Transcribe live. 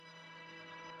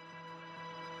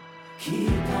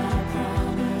Keep our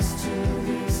promise to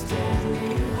this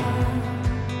deadly heart.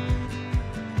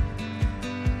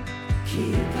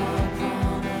 Keep our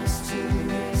promise to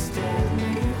this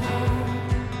deadly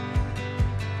heart.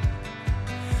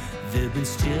 They've been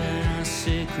stealing our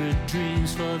sacred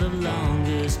dreams for the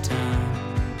longest time.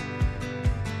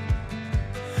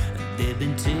 They've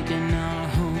been taking our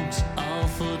hopes all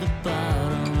for the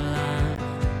bottom line.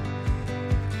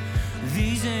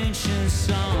 These ancient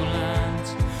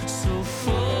songlines so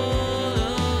full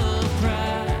of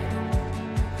pride.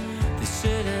 They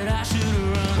say that I should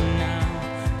run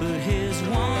now, but here's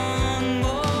one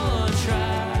more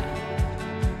try.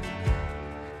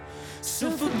 So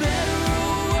for better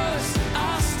or worse,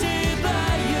 I'll stay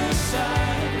by your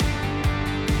side.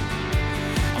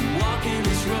 I'm walking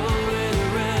this road with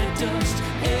red dust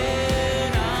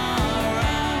in our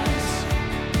eyes,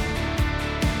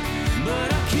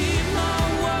 but I keep my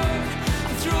word,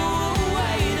 I throw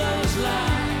away those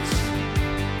lies.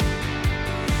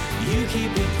 You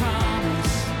keep your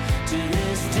promise to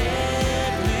this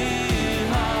deadly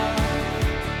heart,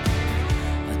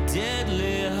 a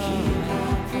deadly heart. Keep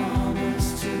our promise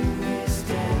to this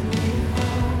deadly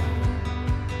heart.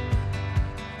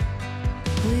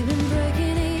 We've been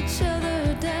breaking each other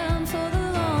down for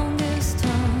the longest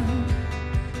time.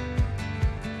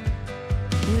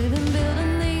 We've been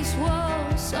building these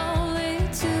walls only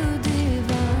to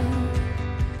divide.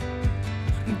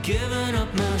 I'm giving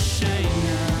up my shame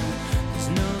now, there's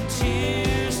no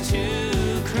tears to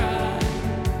cry.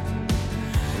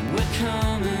 We're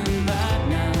coming back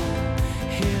now,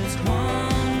 here's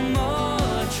one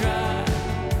more try.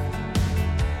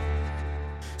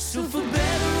 So for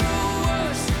better or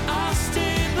worse, I'll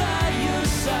stay by your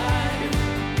side.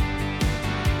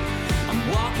 I'm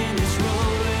walking this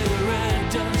road with red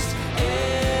dust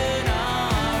in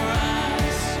our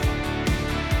eyes,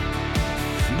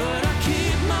 but I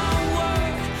keep my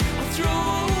word, I throw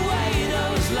away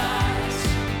those lies.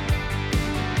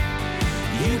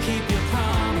 You keep your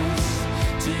promise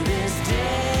to this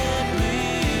deadly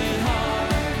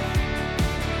heart.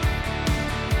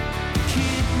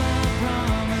 Keep my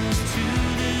promise to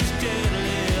this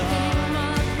deadly heart. Keep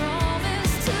my promise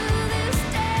to this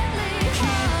deadly heart.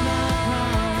 Keep my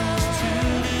promise to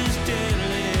this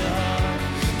deadly heart.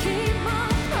 Keep my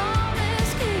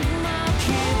promise, keep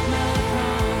my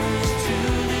promise to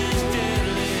this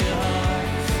deadly heart.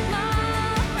 My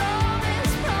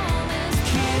promise, promise.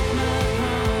 Keep my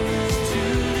promise to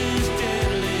this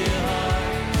deadly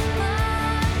heart. My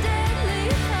deadly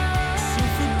heart. So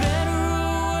for better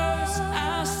or worse,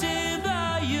 I'll stay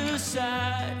by your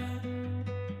side.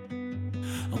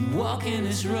 I'm walking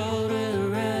this road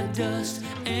with red dust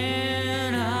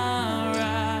in our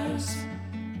eyes,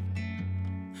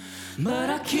 but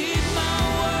I keep my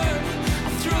word, I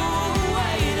throw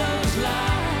away those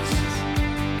lies.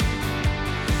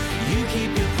 You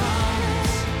keep your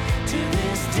promise to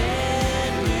this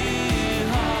deadly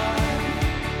heart.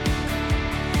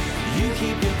 You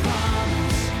keep your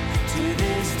promise to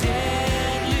this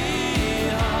deadly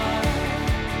heart.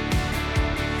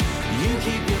 You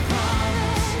keep your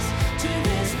promise to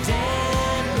this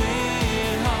deadly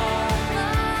heart.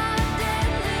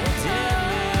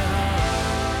 Deadly heart.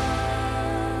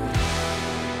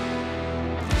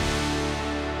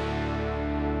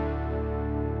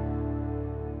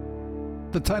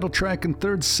 The title track and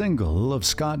third single of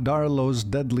Scott Darlow's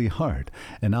Deadly Heart,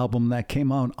 an album that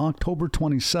came out October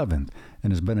 27th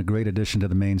and has been a great addition to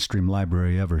the mainstream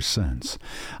library ever since.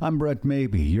 I'm Brett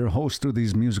Mabee, your host through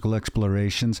these musical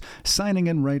explorations, signing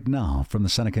in right now from the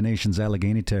Seneca Nation's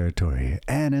Allegheny Territory.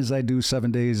 And as I do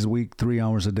 7 days a week, 3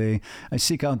 hours a day, I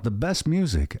seek out the best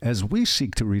music as we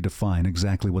seek to redefine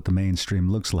exactly what the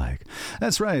mainstream looks like.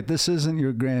 That's right, this isn't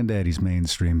your granddaddy's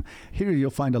mainstream. Here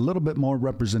you'll find a little bit more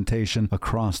representation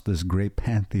across this great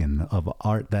pantheon of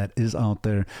art that is out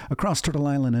there across Turtle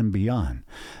Island and beyond.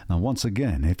 Now, once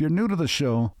again, if you're new to the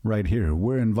show, right here,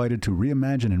 we're invited to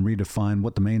reimagine and redefine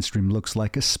what the mainstream looks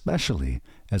like, especially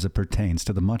as it pertains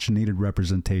to the much-needed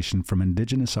representation from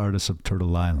Indigenous artists of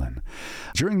Turtle Island.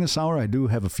 During this hour, I do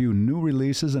have a few new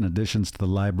releases and additions to the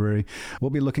library.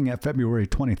 We'll be looking at February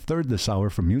 23rd this hour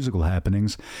for musical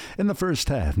happenings. In the first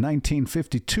half,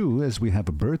 1952, as we have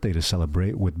a birthday to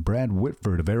celebrate with Brad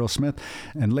Whitford of Aerosmith,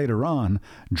 and later on,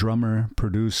 drummer,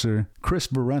 producer Chris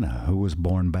Verena, who was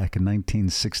born back in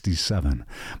 1967.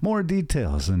 More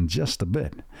details in just a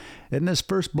bit. In this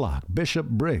first block, Bishop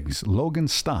Briggs, Logan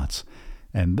Staats,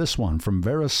 and this one from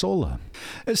Vera Sola.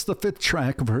 It's the 5th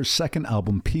track of her second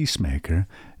album, Peacemaker.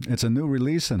 It's a new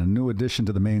release and a new addition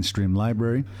to the mainstream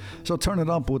library, so turn it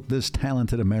up with this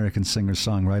talented American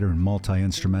singer-songwriter and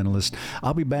multi-instrumentalist.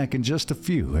 I'll be back in just a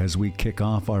few as we kick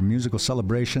off our musical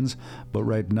celebrations, but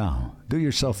right now, do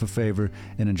yourself a favor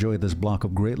and enjoy this block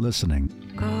of great listening.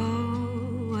 Go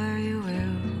where you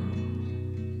will,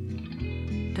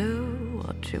 do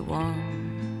what you want.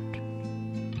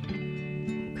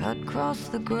 Cut across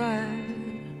the grass,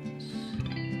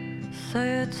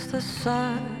 say it's the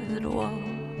sidewalk.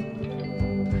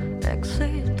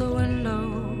 Exit the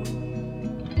window,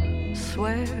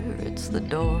 swear it's the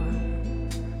door.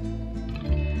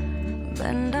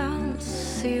 Bend down the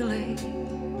ceiling,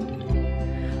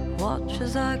 watch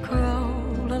as I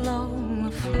crawl along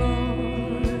the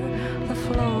floor, the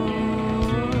floor.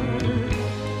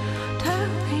 Tell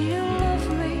me you love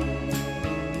me,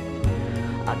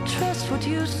 I trust what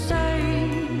you say.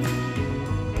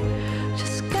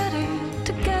 Just get it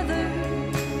together,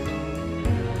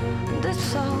 and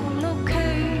it's all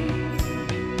okay.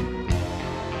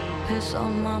 Piss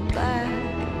on my back,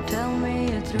 tell me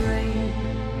it's rain,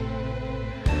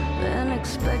 then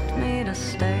expect me to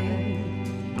stay.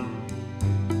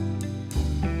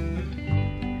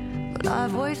 But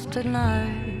I've wasted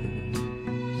nights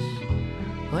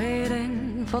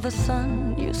waiting for the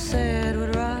sun you said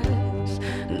would rise,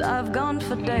 and I've gone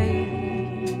for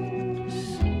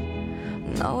days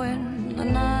knowing the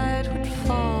night would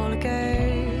fall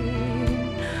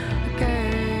again,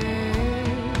 again.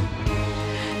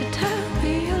 You tell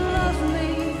me you love me,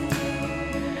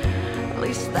 at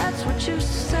least that's what you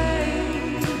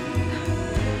say.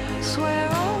 Swear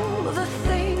all the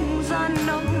things I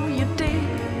know you did,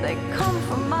 they come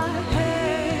from my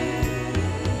head.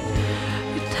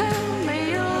 You tell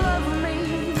me you love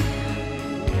me,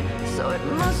 so it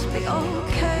must be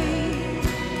okay.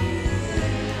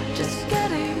 Just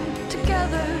getting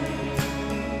together,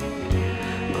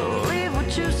 believe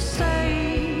what you say.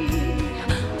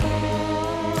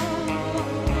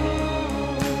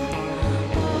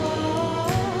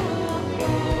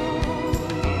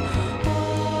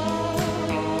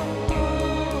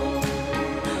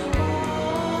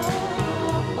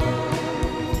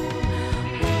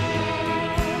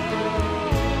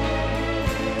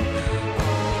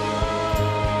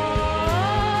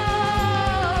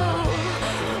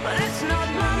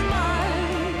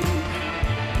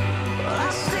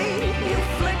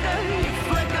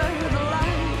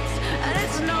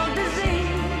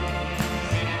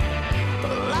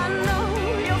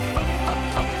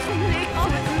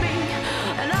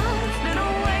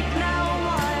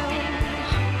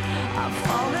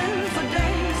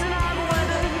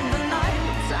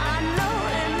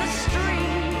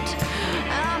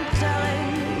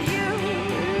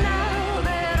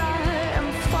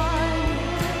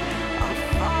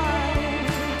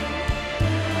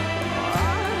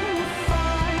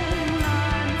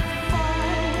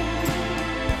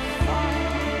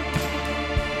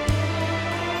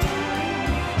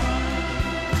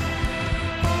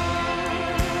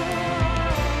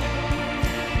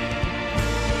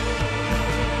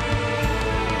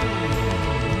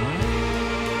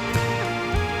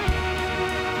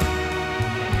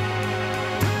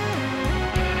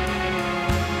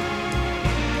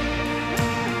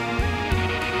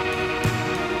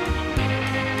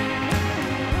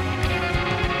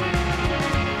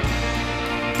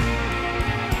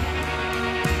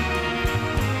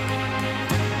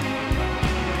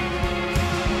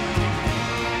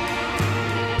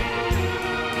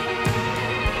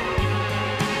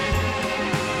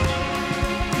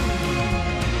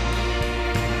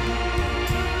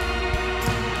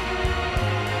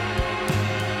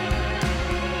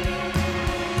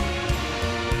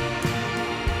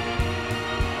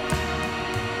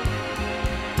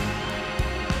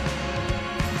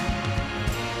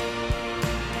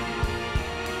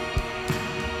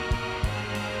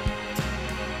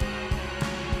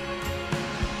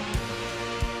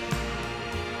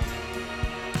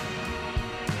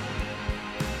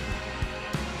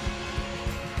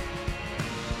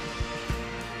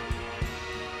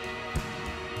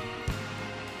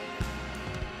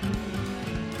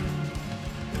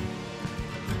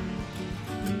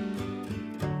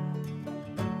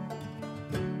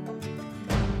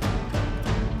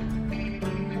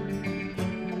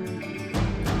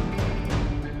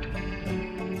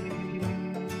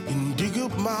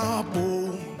 My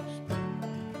bones,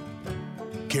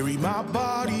 carry my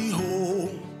body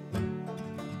home,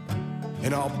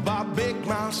 and I'll buy back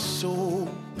my soul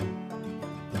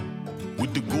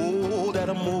with the gold that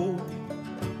I mold.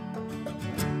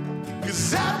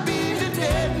 'Cause I've been the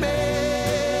dead man.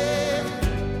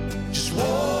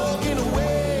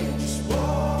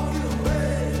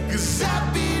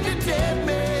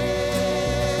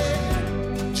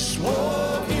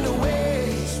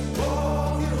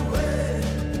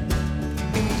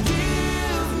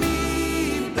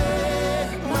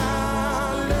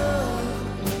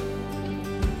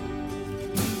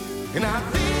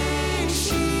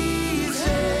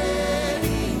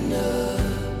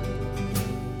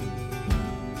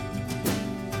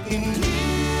 and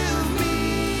give me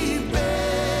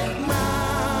back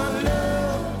my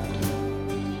love.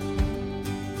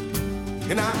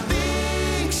 And I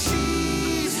think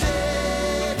she's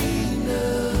had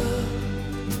enough.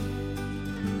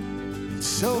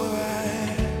 So I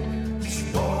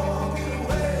just walking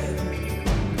away.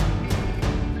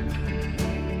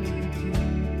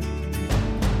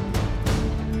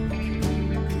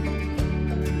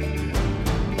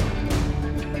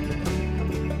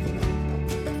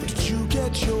 Did you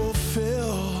get your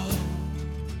fill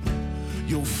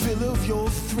of your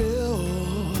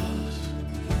thrills?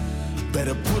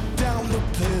 Better put down the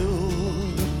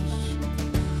pills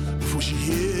before she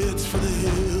hits for the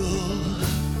hills.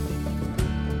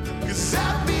 'Cause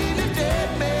I've been a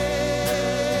dead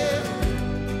man,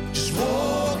 just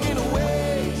walking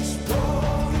away, just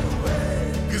walking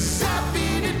away. 'Cause I've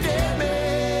been a dead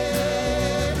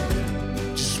man,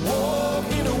 just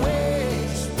walking away,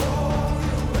 just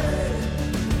walking away.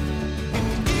 And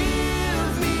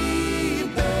give me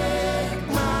back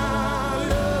my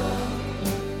love.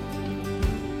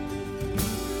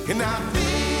 And I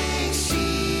think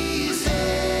she's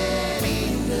had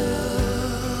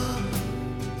enough.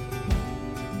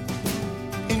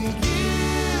 And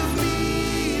give me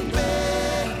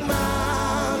back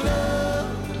my love.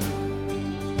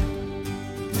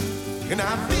 And I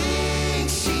think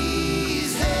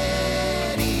she's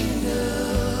had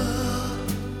enough.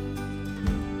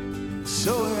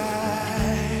 So have I.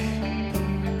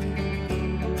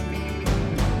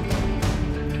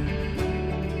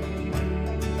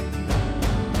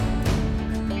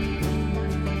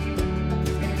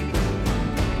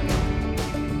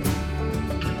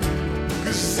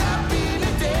 Cause I've been a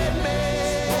dead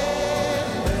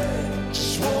man,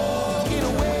 just walking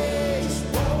away, just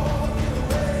walking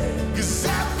away. Cause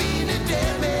I've been a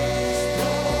dead man, just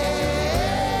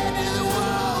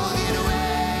walking away.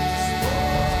 And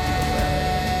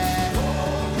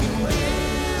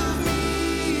give me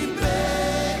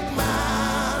back my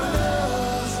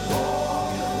love, just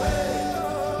walking away.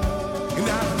 And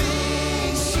I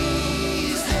think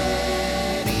she's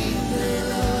had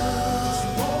enough.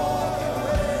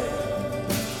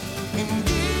 And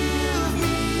give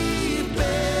me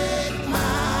back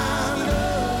my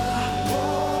love.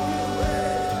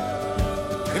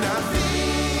 And I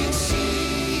think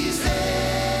she's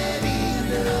had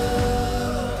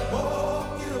enough.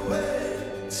 Walking away.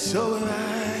 So am I.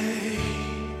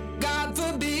 God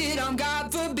forbid,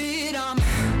 God forbid, God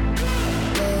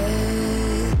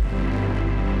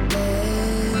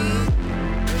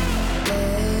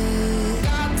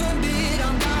forbid,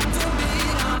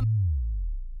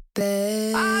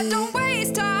 I don't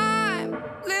waste time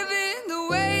living the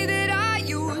way that I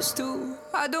used to.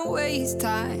 I don't waste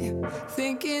time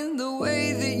thinking the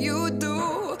way that you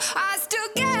do. I still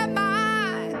get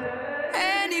mine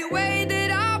any way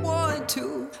that I want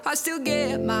to. I still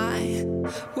get mine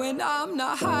when I'm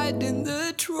not hiding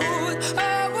the truth.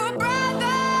 Oh,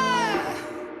 brother,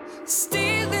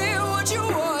 stealing what you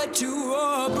want to.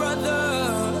 Oh,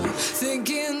 brother,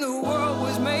 thinking the world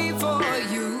was made for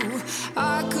you.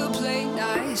 I could play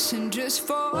nice and just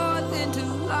fall into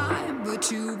line,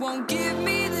 but you won't give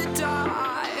me the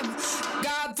time.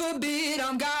 God forbid,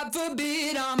 God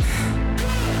forbid, God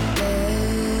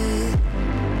forbid,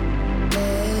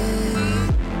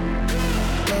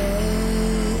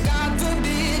 God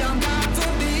forbid,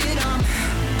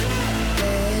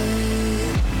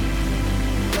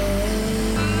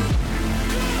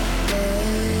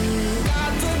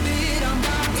 God forbid,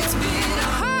 it's been a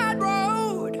hard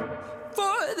road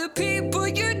for the people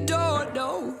you don't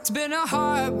know. It's been a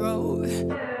hard road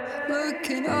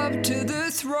looking up to the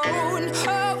throne.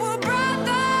 Oh, well,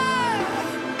 brother,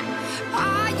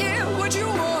 I am what you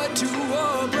want to.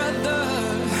 Oh, brother,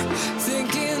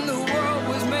 thinking the world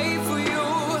was made for you.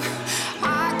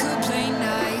 I could play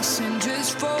nice and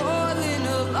just fall in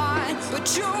a line,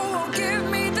 but you won't give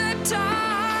me the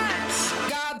time.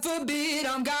 God forbid,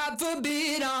 God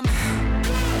forbid, God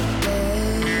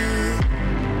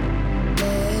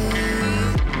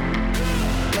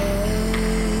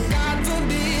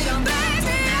forbid,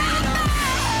 baby, I'm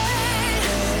mine.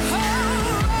 Oh,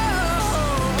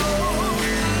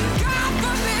 God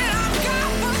forbid, God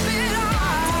forbid,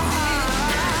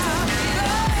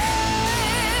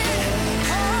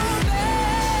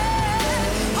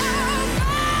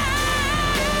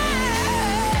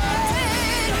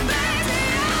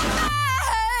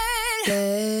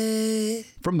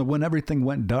 From the When Everything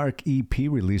Went Dark EP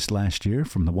released last year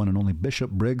from the one and only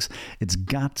Bishop Briggs, it's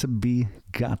got to be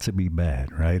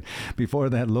bad, right? Before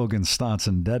that, Logan, Staats,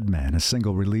 and Deadman, a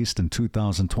single released in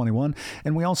 2021,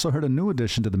 and we also heard a new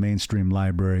addition to the mainstream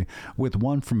library with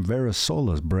one from Vera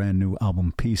Sola's brand new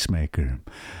album Peacemaker.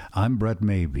 I'm Brett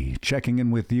Maybe, checking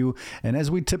in with you, and as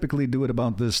we typically do at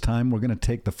about this time, we're going to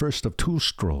take the first of two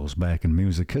strolls back in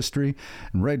music history,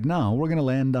 and right now we're going to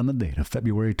land on the date of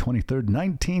February 23rd,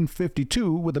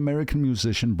 1952, with American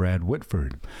musician Brad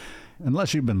Whitford.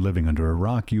 Unless you've been living under a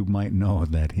rock, you might know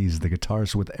that he's the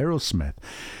guitarist with Aerosmith.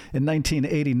 In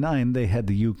 1989, they had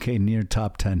the UK near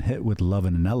top 10 hit with Love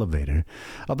in an Elevator.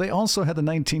 They also had the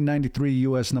 1993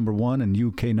 US number 1 and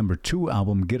UK number 2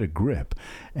 album Get a Grip,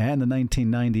 and the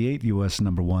 1998 US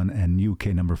number 1 and UK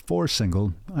number 4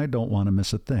 single I Don't Want to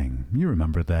Miss a Thing. You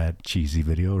remember that cheesy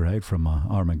video, right, from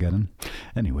Armageddon?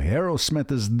 Anyway,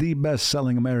 Aerosmith is the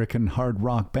best-selling American hard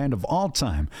rock band of all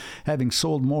time, having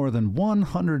sold more than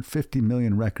 150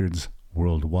 million records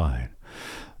worldwide.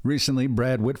 Recently,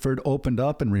 Brad Whitford opened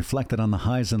up and reflected on the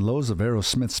highs and lows of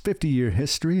Aerosmith's 50-year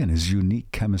history and his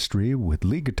unique chemistry with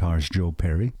lead guitarist Joe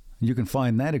Perry. You can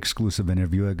find that exclusive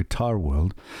interview at Guitar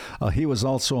World. He was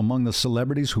also among the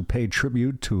celebrities who paid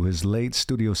tribute to his late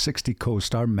Studio 60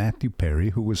 co-star Matthew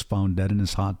Perry, who was found dead in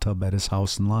his hot tub at his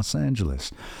house in Los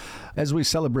Angeles. As we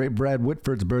celebrate Brad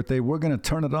Whitford's birthday, we're going to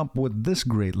turn it up with this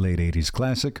great late 80s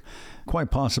classic,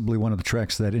 quite possibly one of the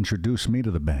tracks that introduced me to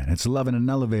the band. It's Love in an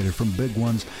Elevator from Big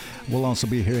Ones. We'll also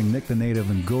be hearing Nick the Native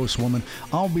and Ghost Woman.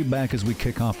 I'll be back as we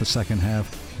kick off the second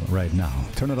half right now.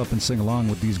 Turn it up and sing along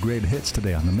with these great hits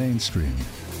today on the mainstream.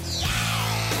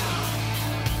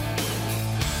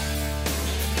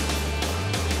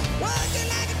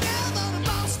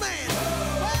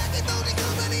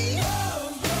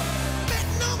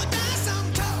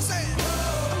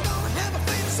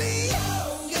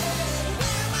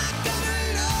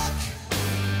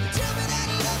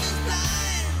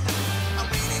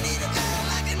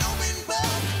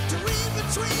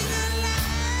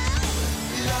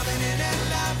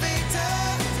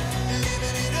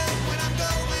 Living it up when I'm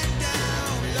going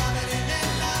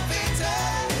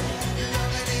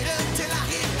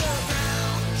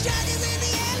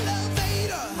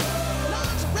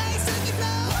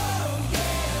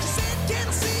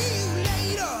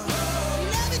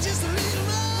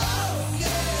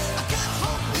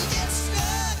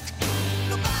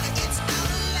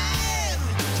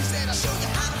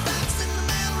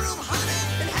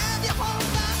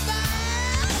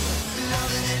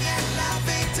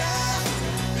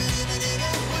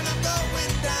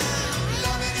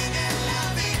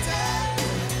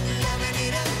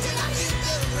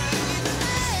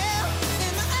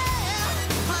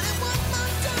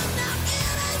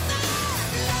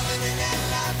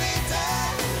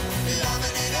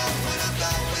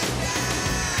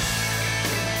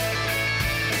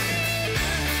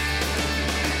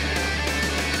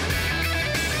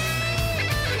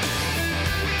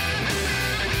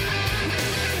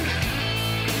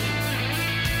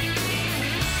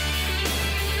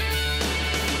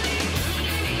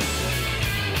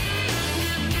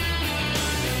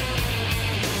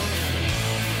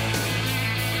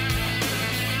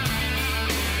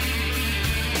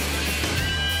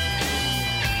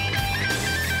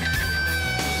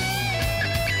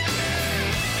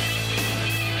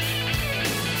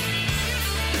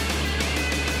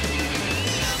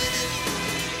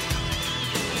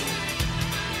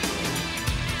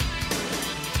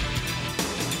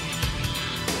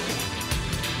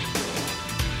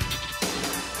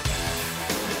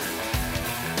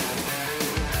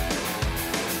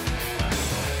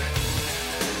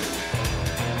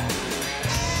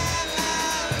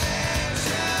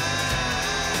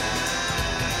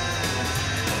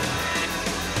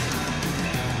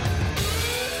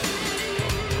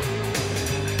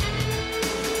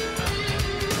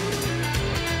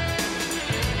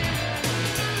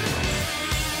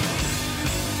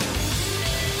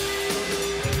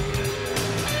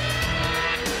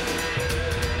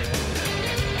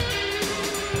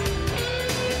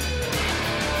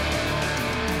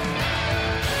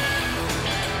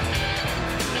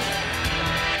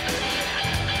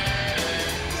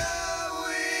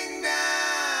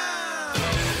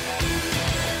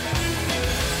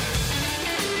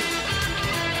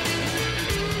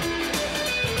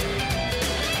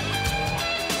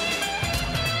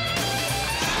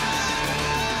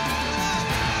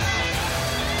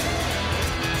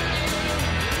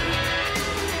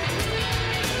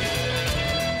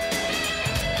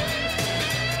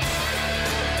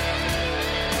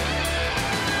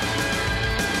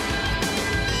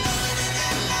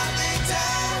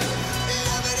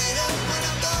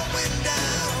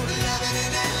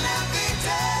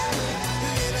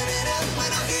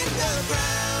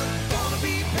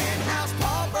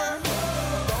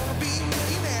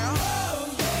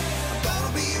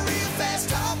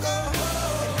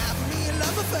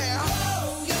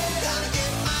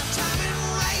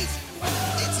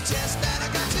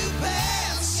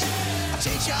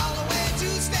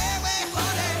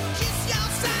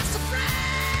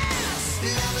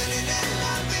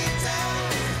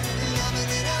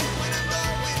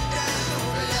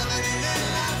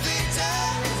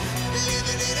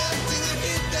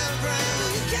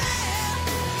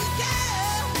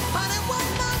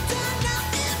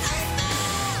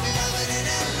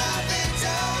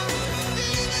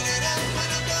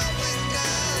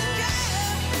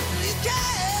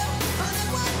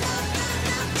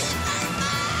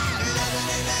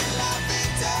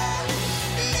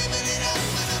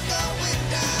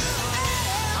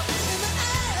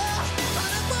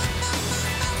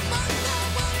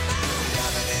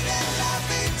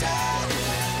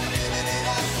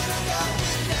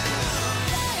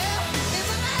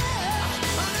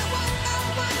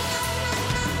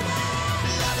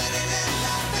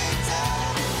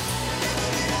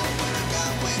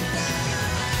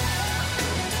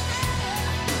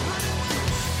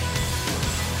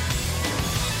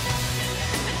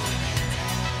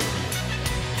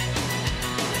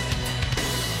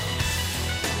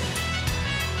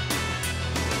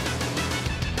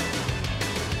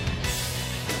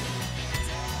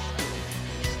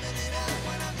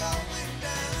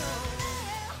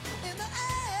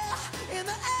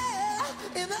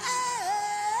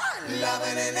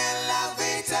Loving in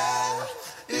elevator,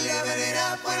 living it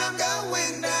up when I'm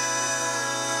going down.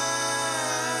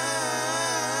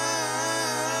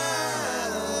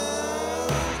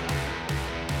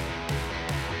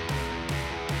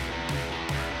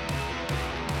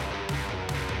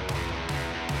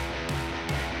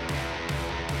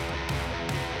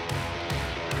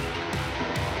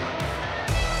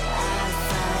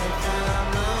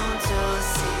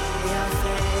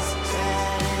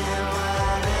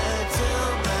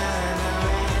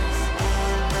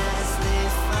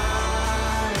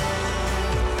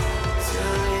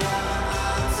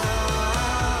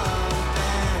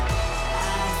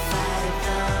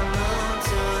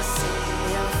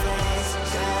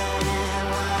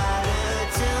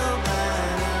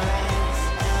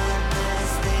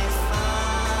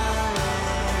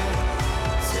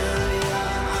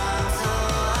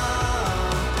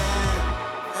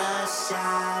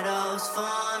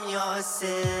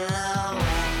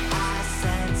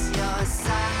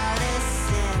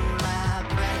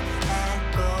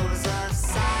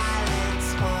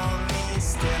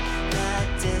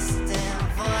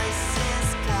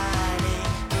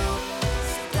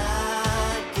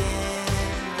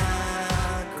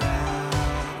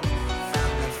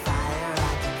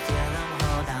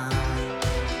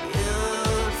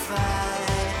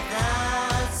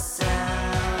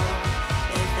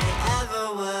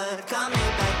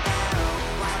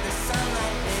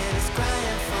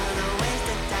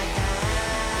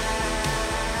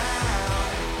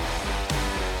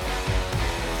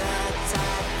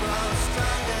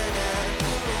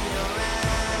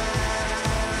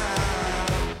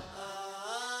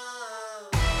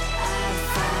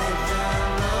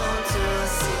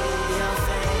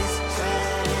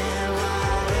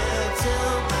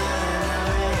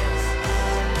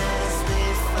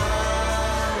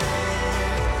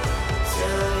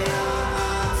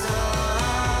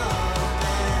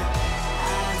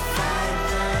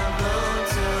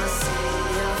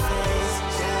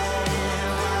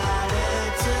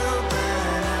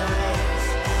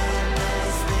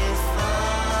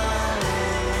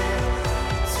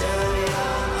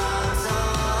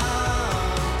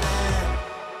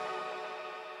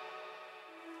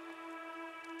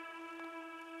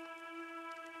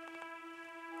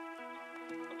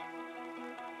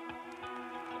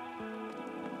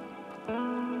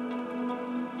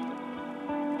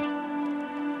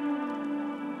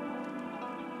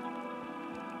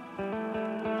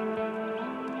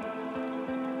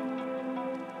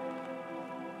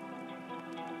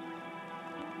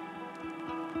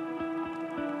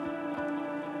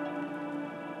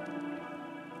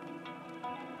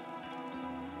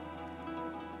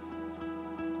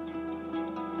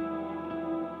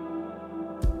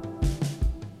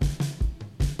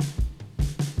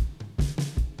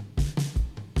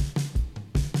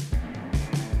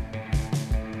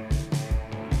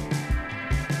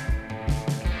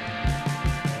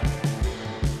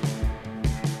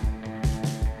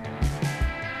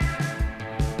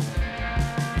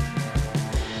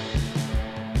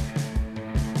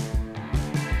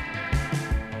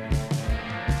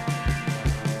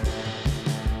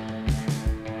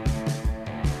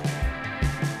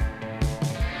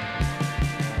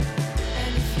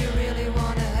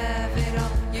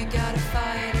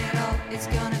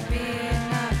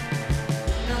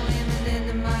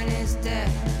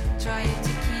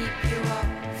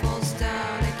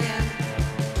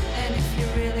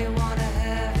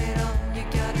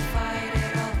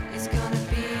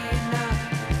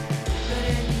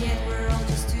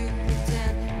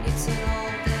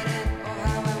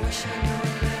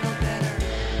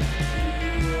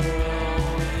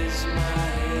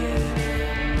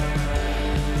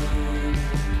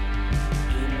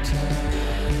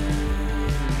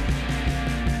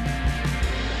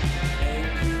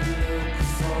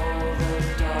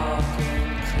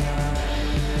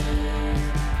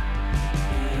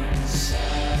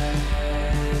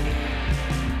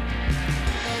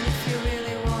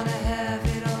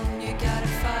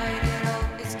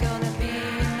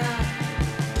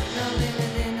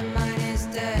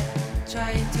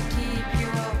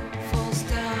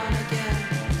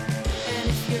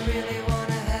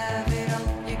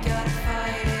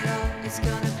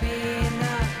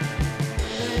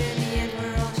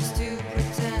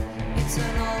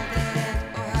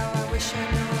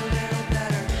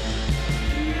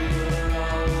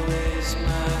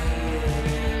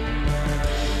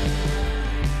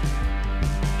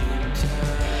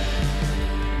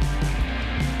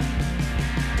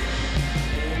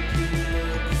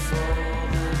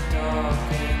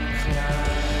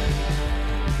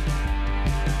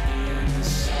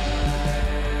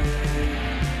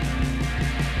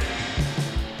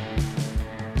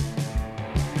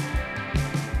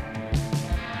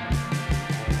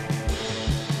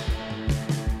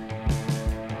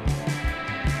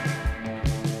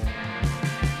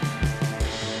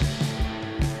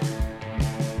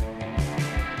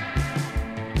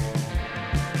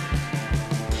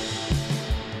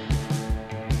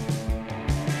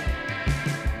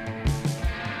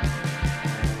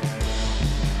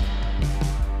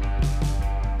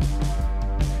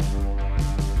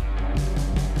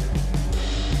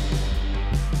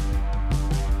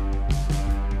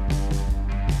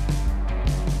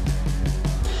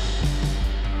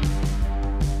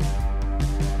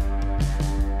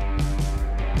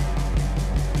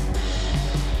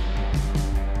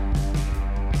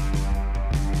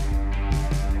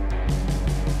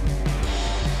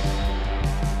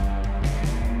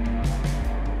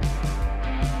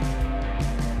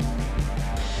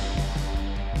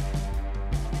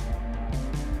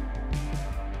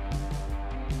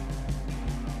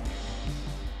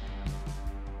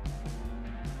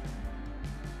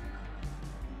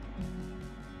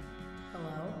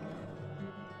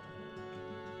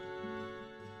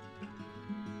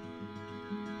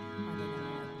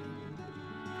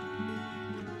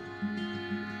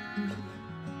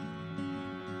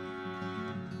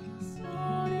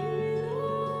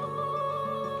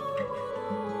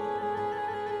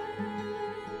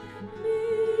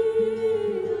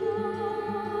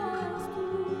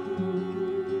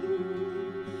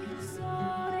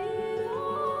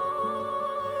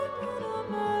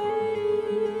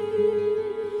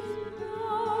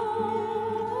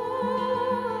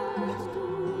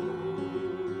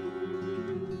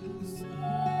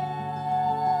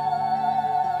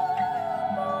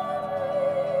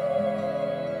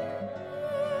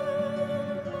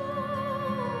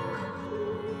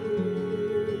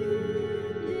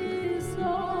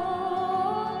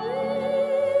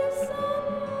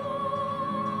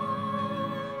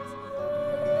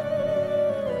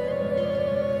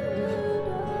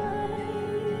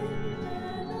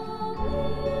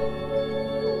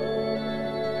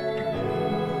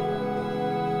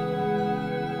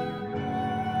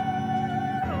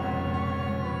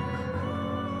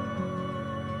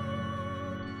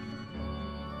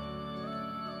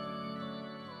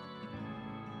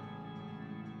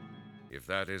 If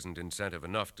that isn't incentive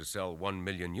enough to sell 1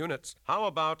 million units, how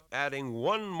about adding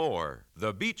one more?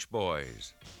 The Beach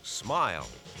Boys. Smile.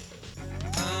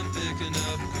 I'm picking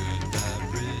up good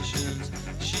vibrations.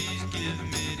 She's giving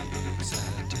me the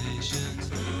excitations.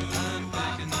 I'm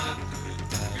picking up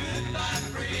good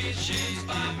vibrations. She's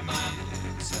giving me the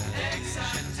excitations.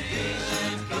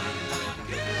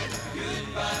 Good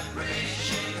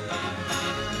vibrations.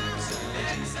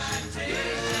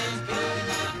 Excitations.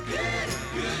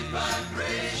 Good vibrations.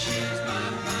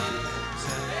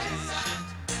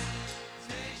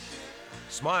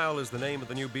 Smile is the name of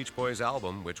the new Beach Boys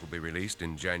album, which will be released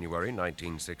in January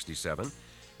 1967.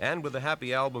 And with the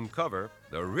happy album cover,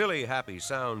 the really happy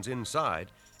sounds inside,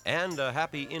 and a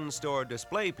happy in-store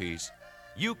display piece,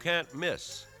 you can't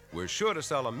miss. We're sure to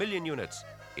sell 1 million units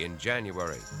in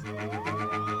January.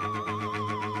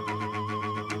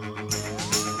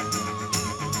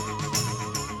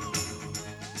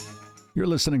 You're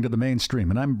listening to The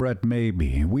Mainstream, and I'm Brett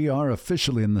Maybe. We are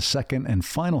officially in the second and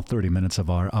final 30 minutes of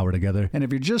our hour together. And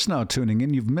if you're just now tuning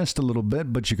in, you've missed a little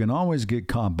bit, but you can always get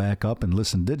caught back up and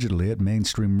listen digitally at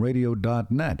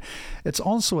mainstreamradio.net. It's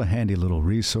also a handy little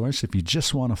resource if you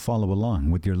just want to follow along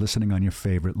with your listening on your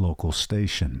favorite local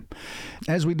station.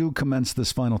 As we do commence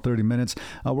this final 30 minutes,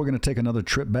 we're going to take another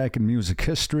trip back in music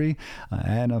history.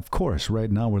 And of course,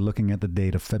 right now we're looking at the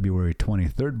date of February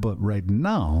 23rd, but right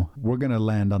now we're going to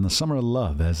land on the Summer of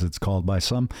Love, as it's called by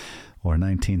some, or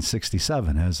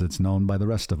 1967, as it's known by the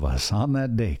rest of us. On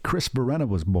that day, Chris Berena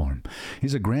was born.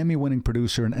 He's a Grammy-winning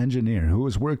producer and engineer who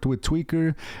has worked with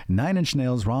Tweaker, Nine Inch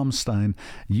Nails, Rammstein,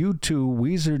 U2,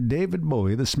 Weezer, David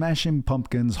Bowie, the Smashing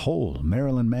Pumpkins, Hole,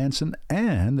 Marilyn Manson,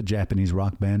 and the Japanese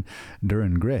rock band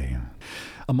Duran Gray.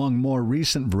 Among more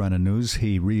recent Berena news,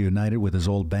 he reunited with his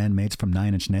old bandmates from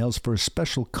Nine Inch Nails for a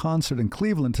special concert in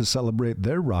Cleveland to celebrate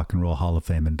their Rock and Roll Hall of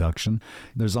Fame induction.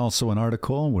 There's also an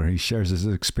article where he shares his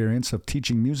experience of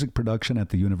teaching music production at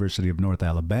the University of North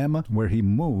Alabama, where he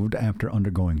moved after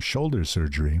undergoing shoulder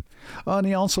surgery. And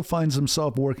he also finds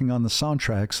himself working on the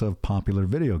soundtracks of popular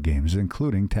video games,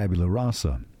 including Tabula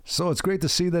Rasa. So it's great to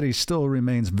see that he still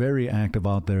remains very active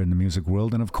out there in the music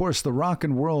world. And of course, the rock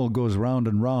and roll goes round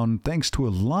and round thanks to a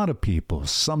lot of people.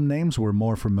 Some names we're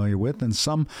more familiar with and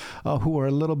some who are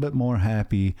a little bit more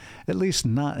happy, at least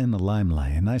not in the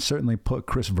limelight. And I certainly put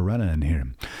Chris Berena in here.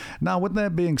 Now, with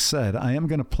that being said, I am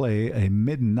going to play a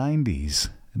mid-90s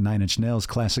Nine Inch Nails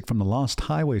classic from the Lost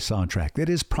Highway soundtrack. It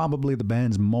is probably the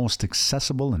band's most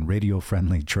accessible and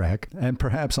radio-friendly track, and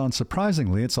perhaps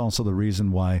unsurprisingly, it's also the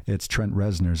reason why it's Trent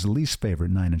Reznor's least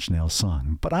favorite Nine Inch Nails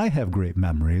song. But I have great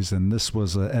memories, and this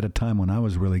was at a time when I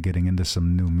was really getting into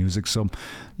some new music, so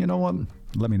you know what?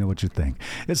 Let me know what you think.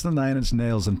 It's the Nine Inch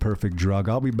Nails and Perfect Drug.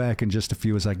 I'll be back in just a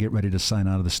few as I get ready to sign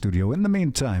out of the studio. In the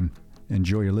meantime,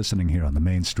 enjoy your listening here on The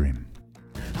Mainstream.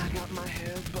 I got my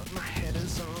head, but my head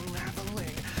is unraveling.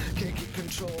 Can't keep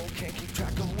control, can't keep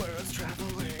track of where it's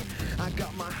traveling. I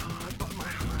got my heart, but my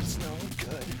heart's no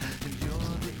good. And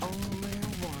you're the only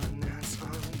one that's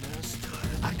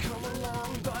understood. I come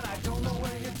along, but I don't know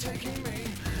where you're taking me.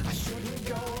 I shouldn't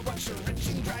go, but you're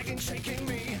reaching, dragging, shaking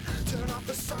me. Turn off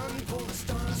the sun, pull the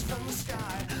stars from the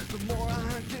sky. The more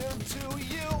I give to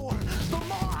you, the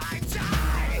more I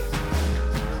die.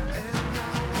 And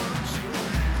I want you.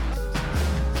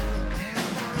 And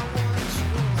I want you.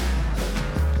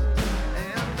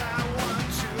 And I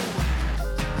want you.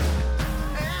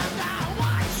 And I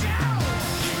want you.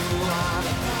 You are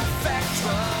the perfect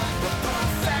drug, the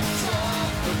perfect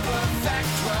drug, the perfect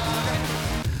drug.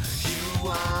 You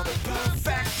are the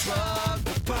perfect drug,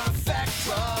 the perfect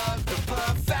drug, the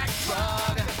perfect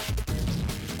drug.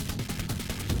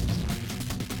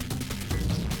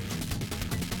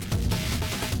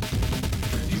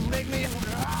 You make me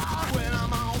when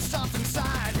I'm all soft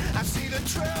inside. I see the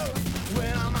truth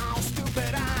when I'm all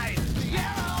stupid-eyed. The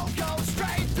arrow goes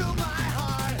straight through my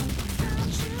heart.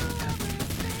 Without you,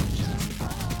 everything just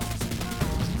falls apart.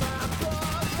 My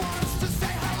blood wants to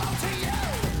say hello to you.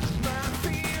 My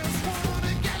fears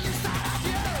wanna get inside of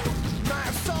you. My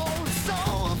soul is so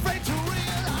afraid to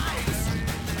realize.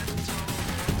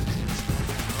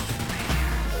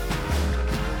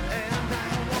 And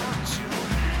I want you. And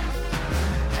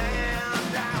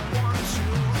I want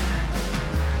you.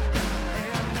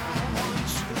 And I want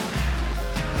you.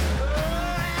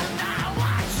 And I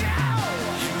want you.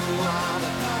 You are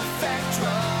the perfect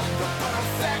drug, the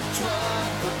perfect drug,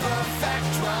 the perfect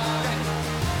drug.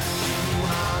 You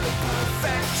are the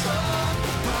perfect drug,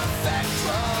 the perfect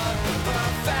drug, the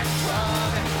perfect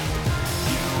drug.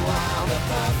 You are the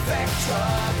perfect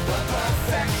drug, the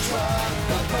perfect drug,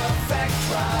 the perfect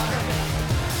drug.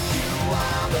 You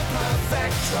are the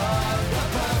perfect drug, the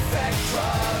perfect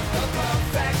drug, the perfect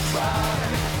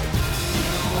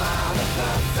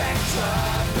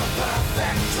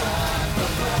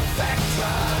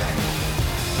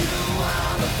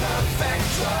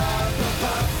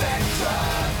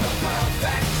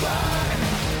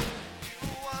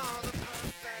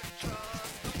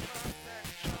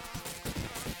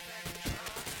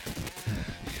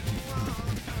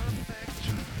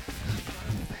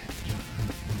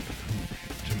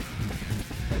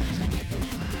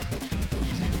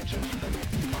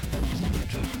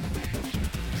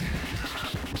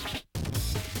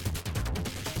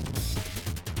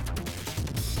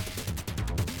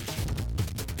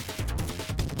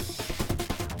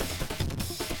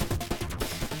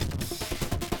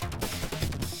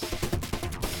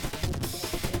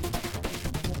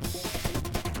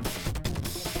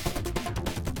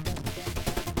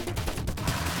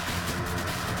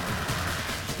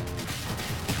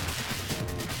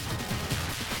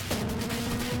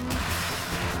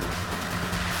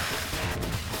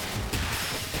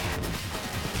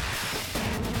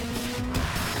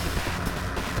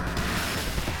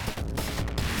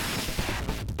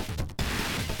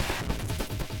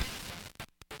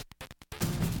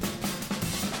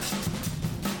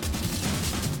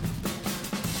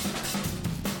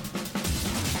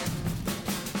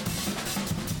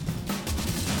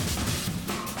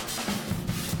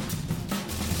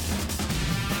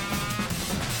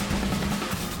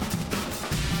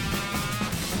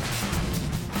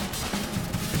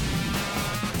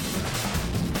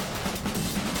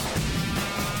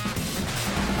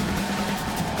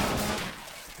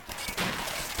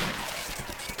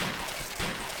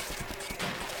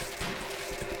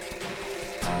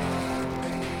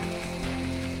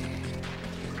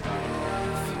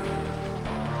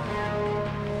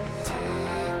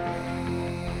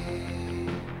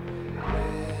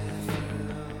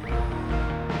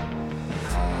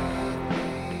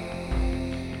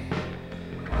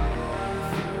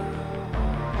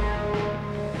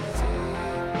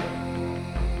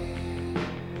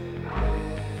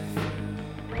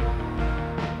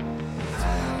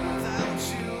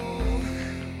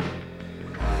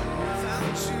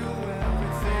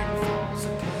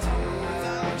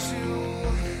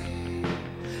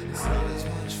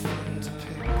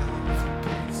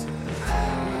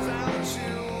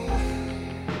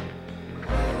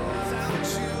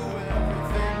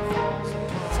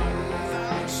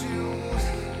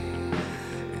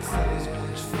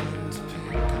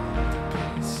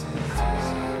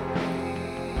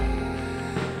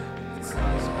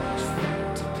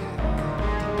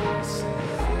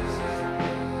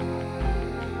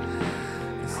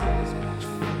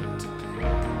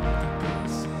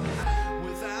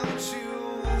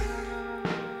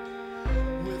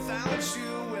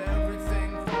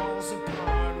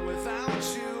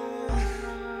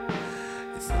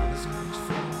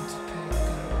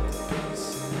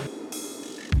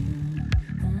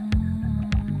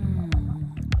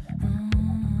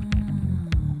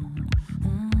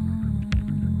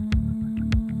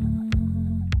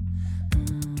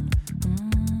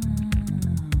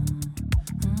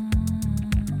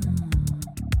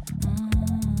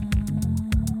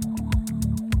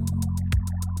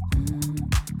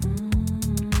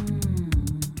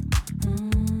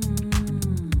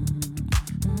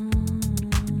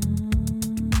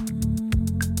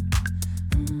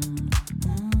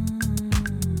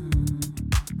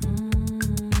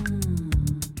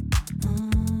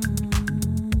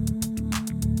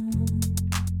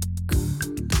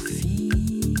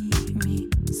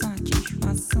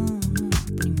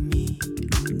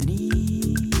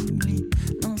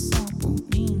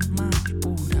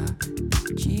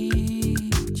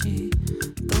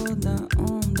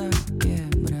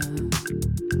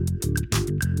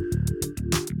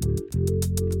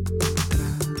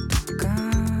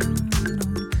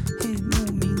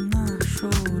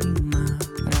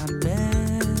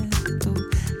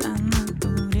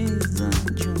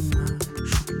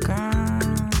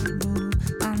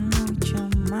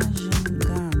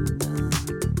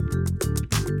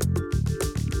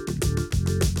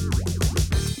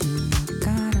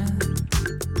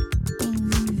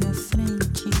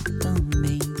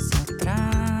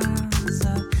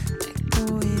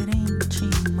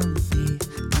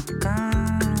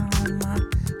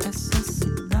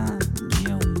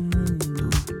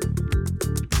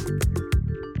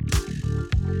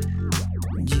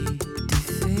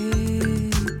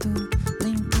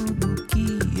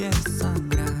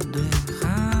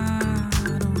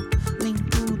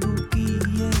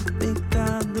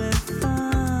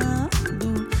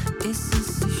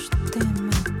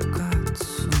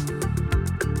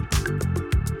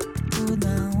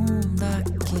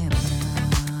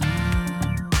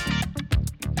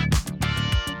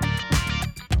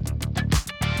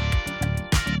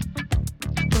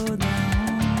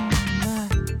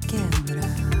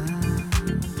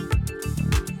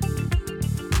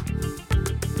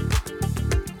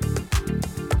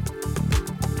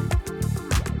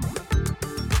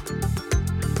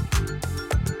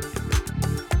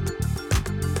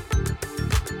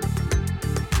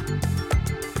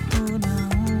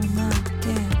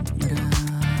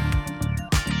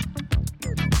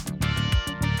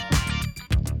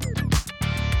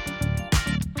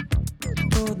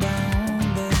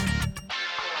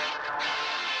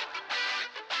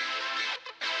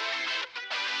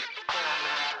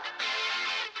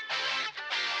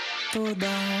toda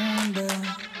onda,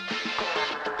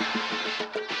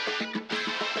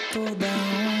 toda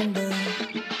onda.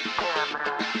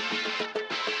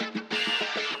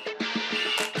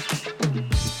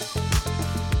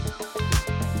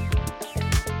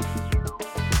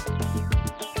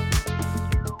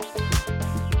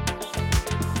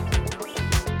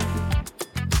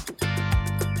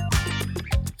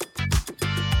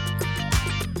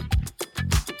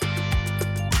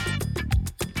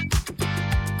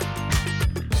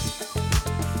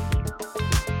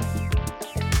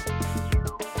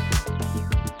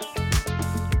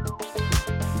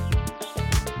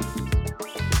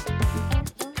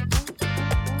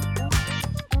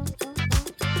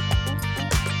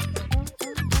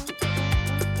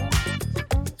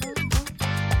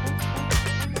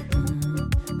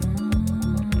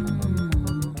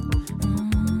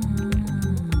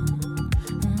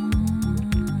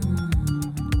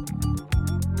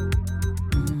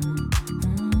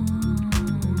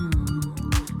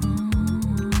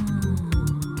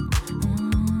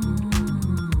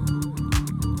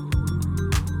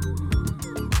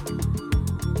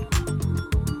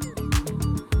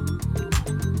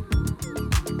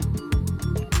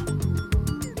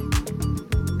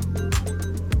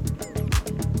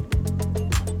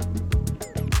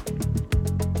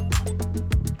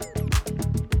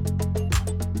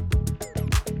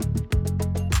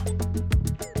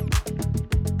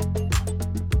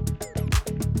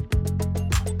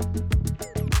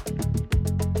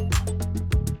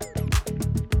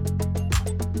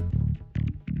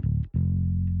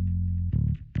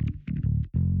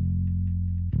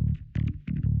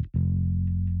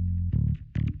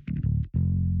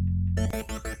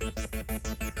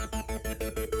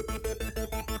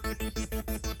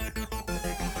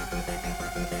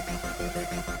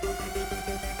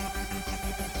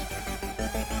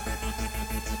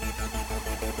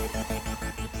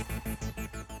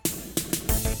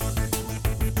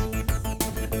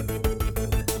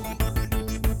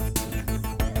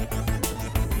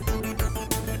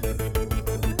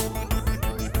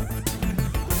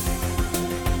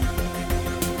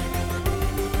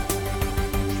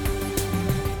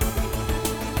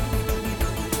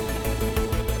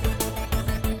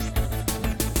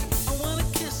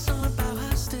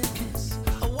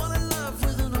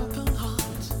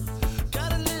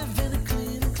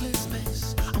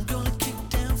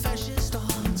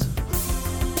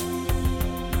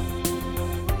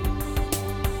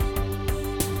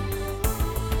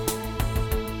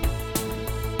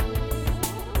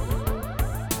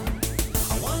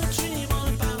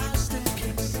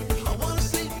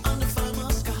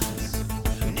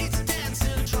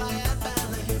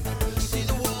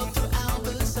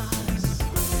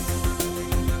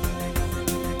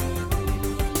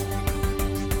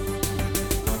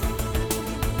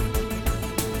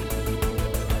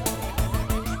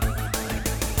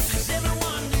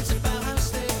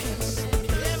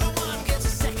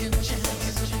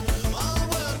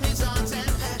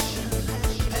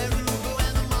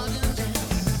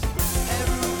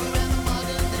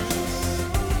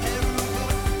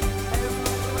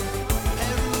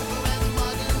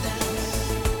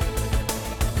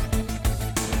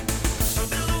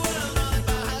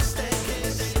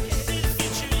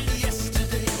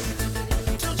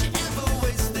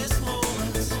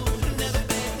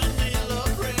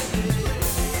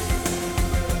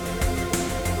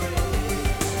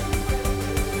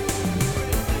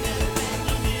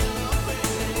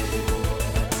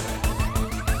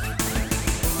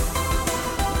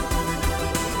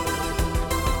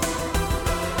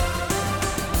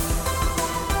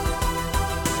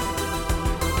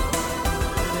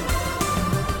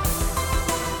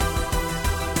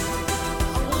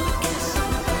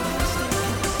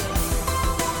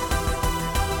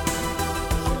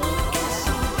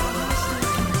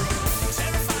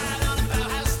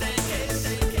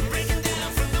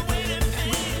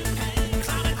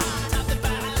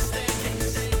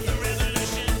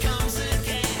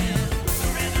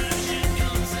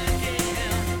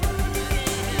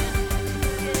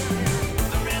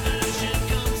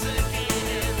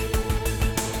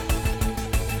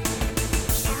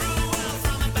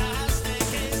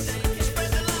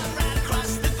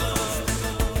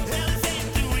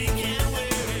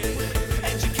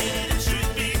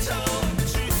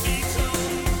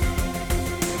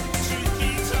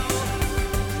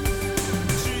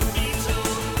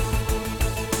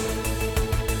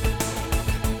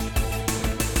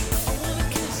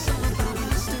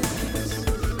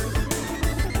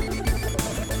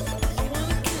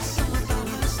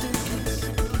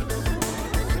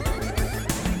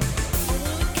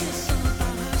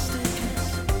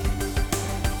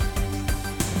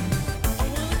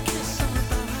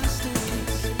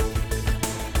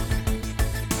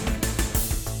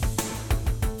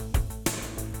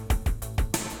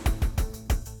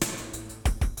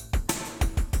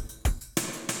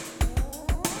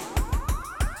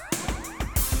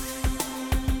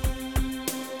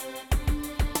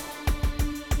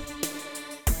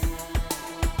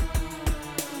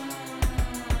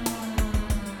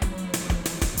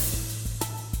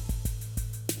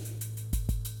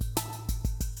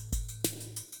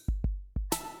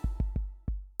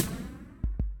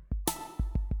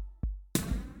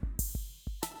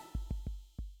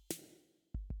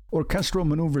 Orchestral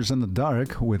Manoeuvres in the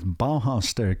Dark with Bauhaus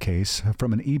Staircase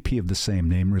from an EP of the same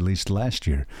name released last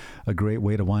year. A great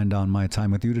way to wind down my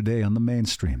time with you today on the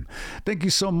mainstream. Thank you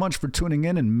so much for tuning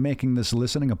in and making this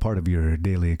listening a part of your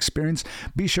daily experience.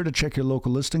 Be sure to check your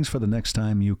local listings for the next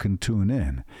time you can tune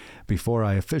in. Before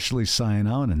I officially sign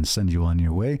out and send you on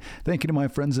your way, thank you to my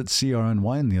friends at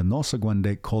CRNY and the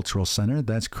Onosagwandake Cultural Center,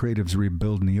 that's Creatives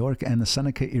Rebuild New York, and the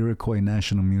Seneca Iroquois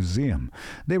National Museum.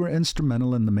 They were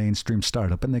instrumental in the mainstream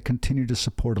startup, and they continue to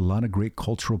support a lot of great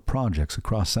cultural projects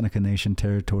across Seneca Nation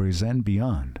territories and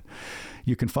beyond.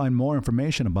 You can find more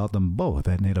information about them both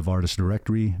at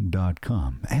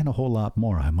nativeartistdirectory.com, and a whole lot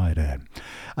more, I might add.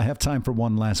 I have time for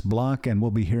one last block, and we'll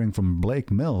be hearing from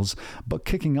Blake Mills, but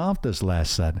kicking off this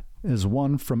last set is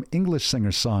one from English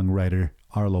singer-songwriter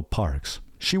Arlo Parks.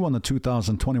 She won the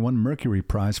 2021 Mercury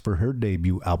Prize for her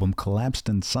debut album, Collapsed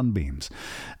in Sunbeams.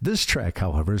 This track,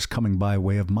 however, is coming by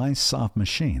way of My Soft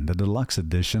Machine, the deluxe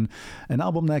edition, an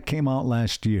album that came out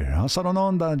last year.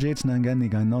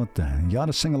 Onda, you ought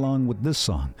to sing along with this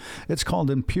song. It's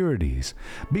called Impurities.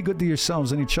 Be good to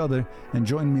yourselves and each other, and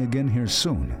join me again here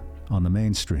soon on the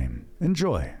mainstream.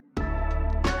 Enjoy.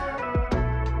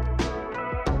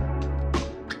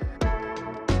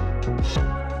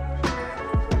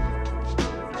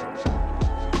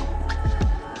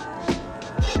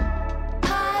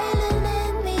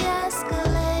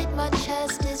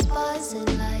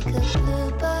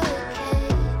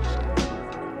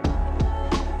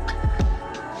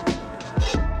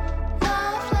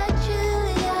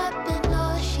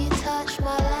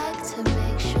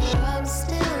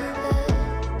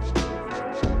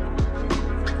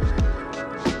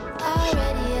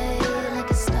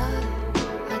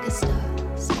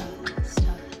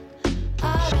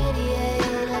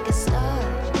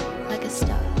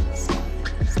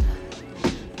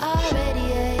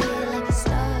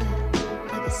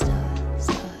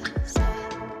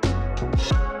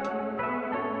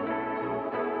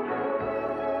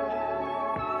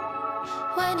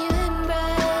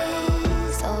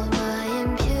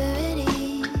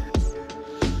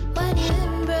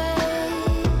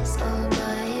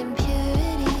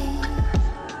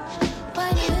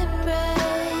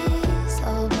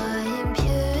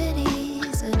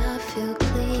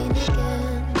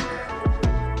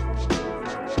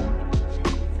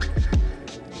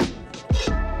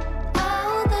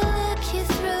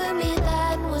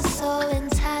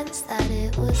 That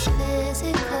it was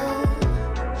physical.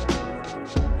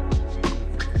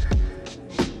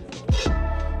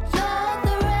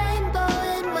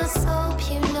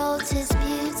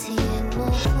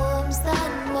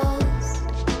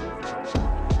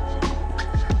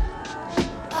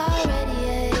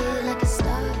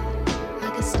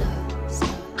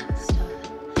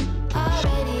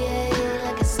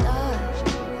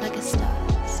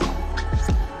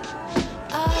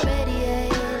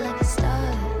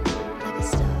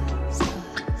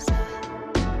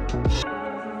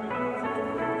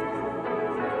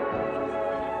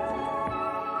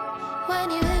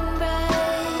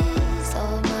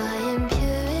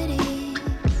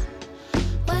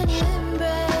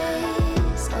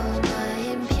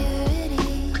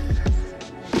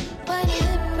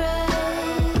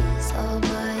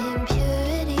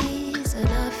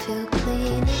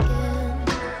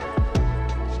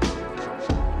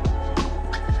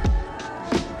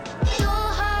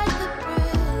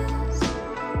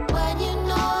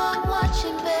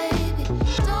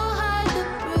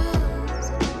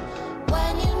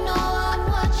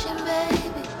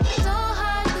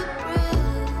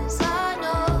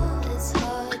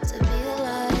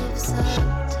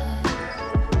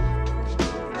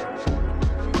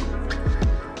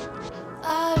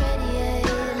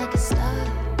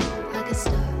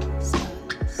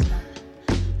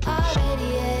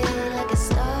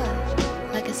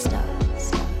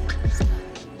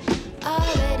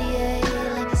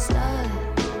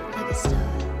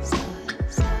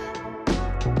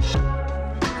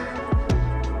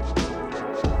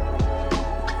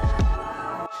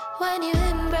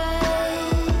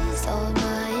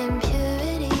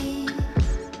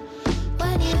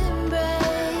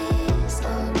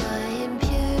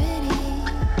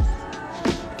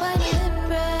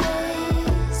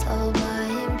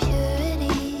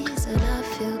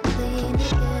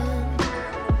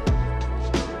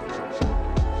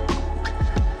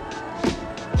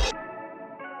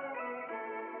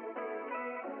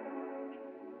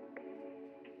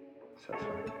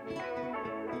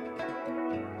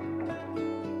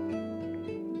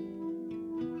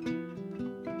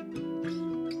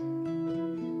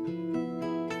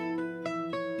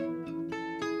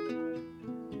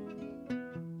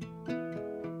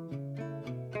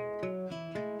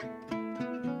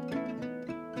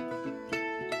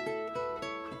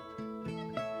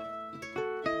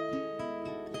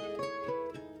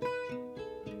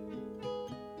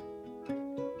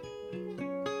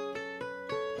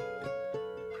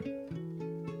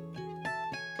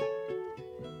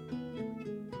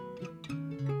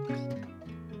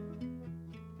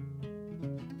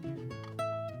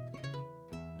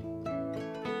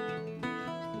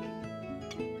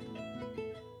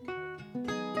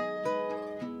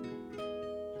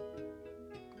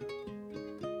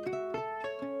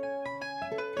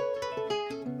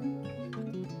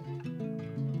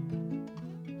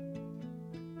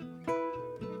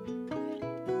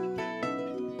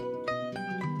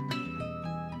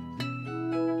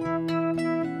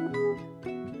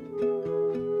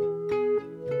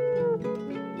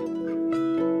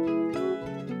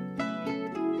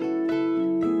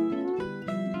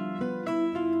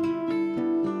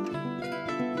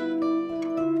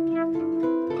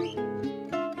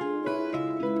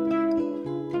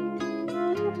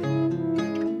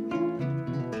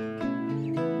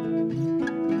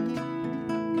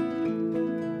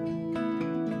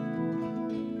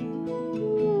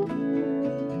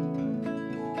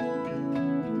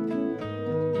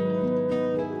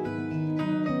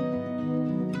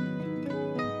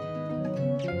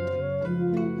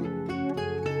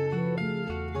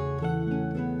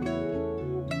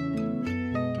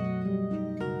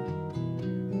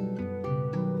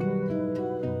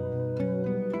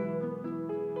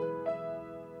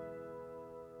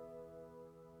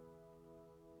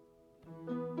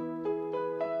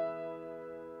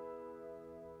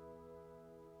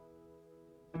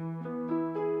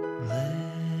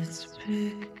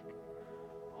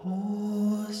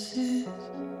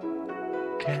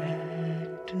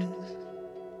 Cactus,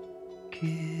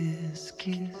 kiss,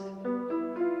 kiss,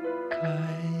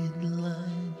 kite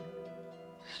line,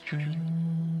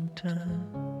 string time,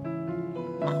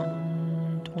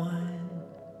 untwine,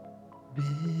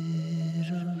 bit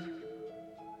of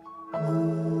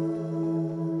gold.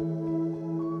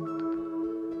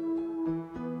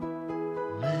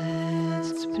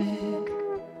 Let's pick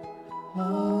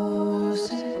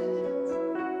horses,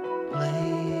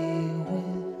 play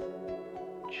with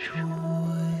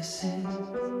choices,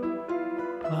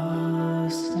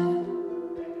 parsnip,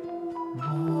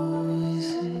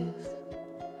 voices,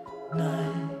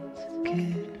 nice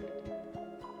kid,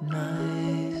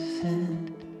 nice and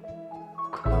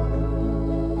cold.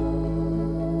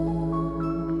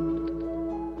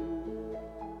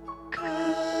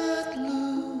 Cut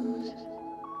loose,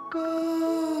 go,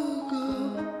 go,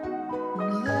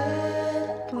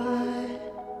 let fly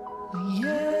the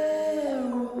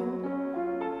arrow,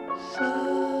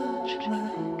 such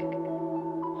like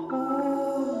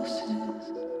horses,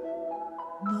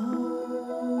 no.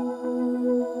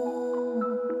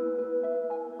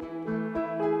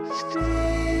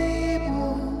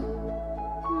 Stable,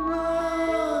 no,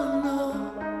 no,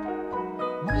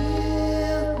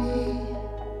 will be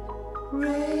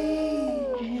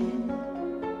raging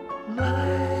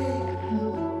like the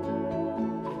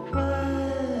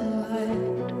twilight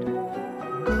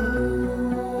goes.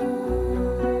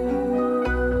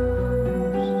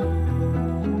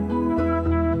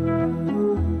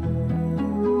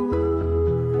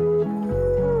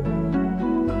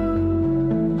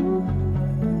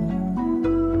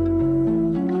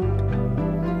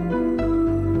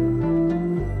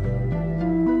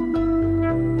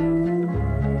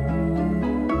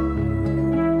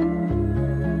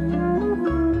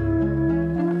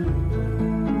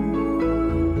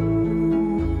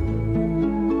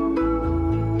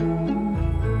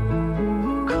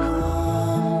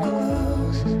 Come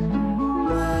close,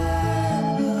 my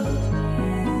love,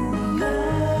 the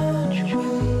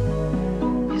archway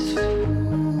is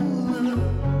full of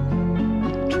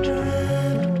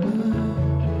trapped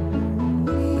birds.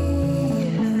 We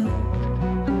have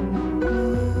go.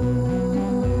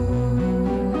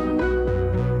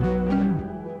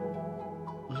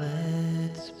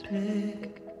 Let's pick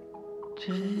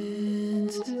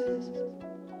chances.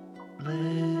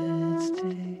 Let's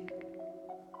take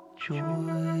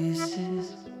choices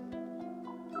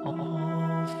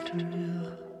off trail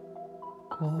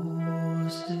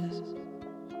courses,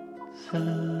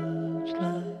 such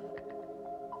like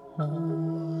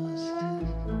horses.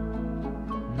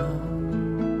 No.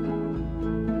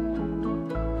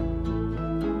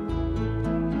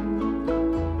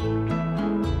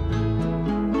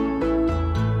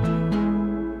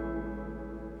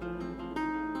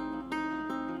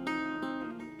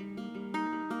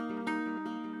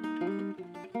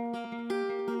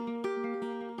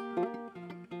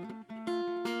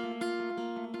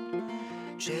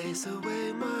 Chase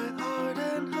away my heart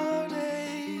and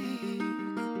heartache.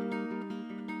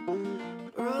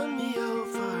 Run me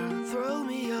over, throw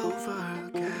me over,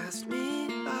 cast me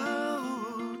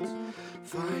out.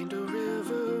 Find a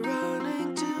river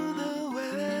running to the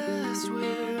west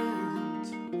wind.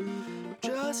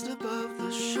 Just above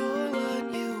the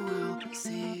shoreline you will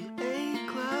see a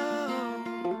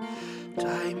cloud.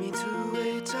 Tie me to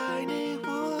a tiny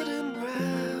wooden raft.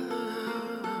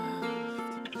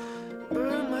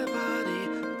 Burn my body,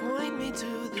 point me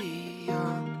to the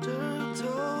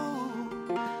undertow.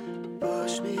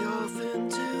 Push me off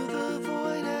into the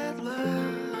void at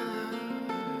last.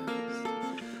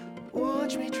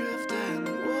 Watch me drift and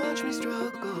watch me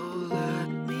struggle, let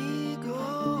me go.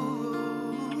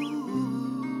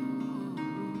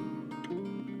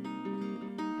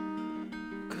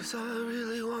 'Cause I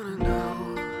really wanna know,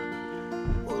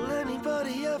 will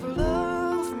anybody ever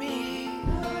love me?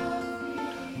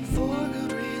 For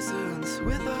good reasons,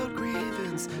 without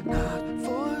grievance, not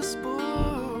for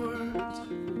sport.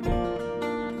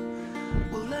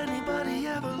 Will anybody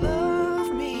ever love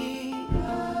me?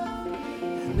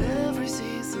 In every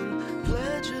season,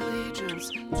 pledge allegiance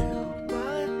to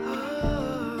my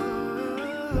heart.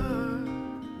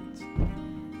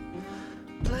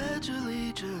 Pledge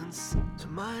allegiance to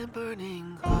my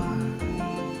burning heart.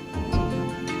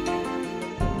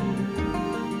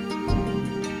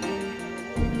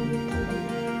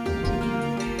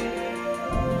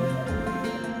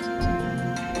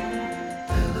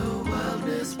 Hello,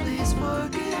 wildness, please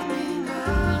forgive me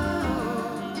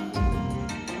now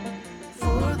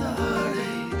for the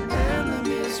heartache and the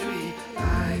misery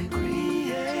I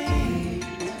create.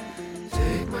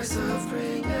 Take my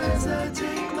suffering as I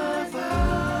take my vow.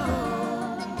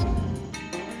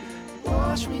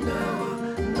 Wash me now,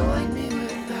 anoint me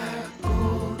with that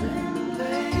golden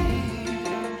blade.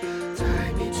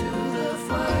 Tie me to the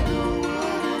final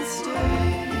wooden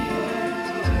stake.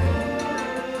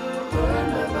 Burn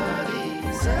my body,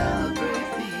 celebrate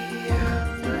the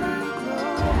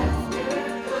afterglow.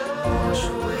 Wash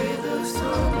away the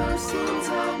summer sins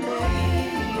I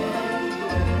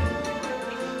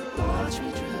made. Watch me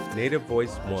drift. Native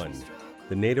Voice One,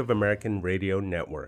 the Native American Radio Network.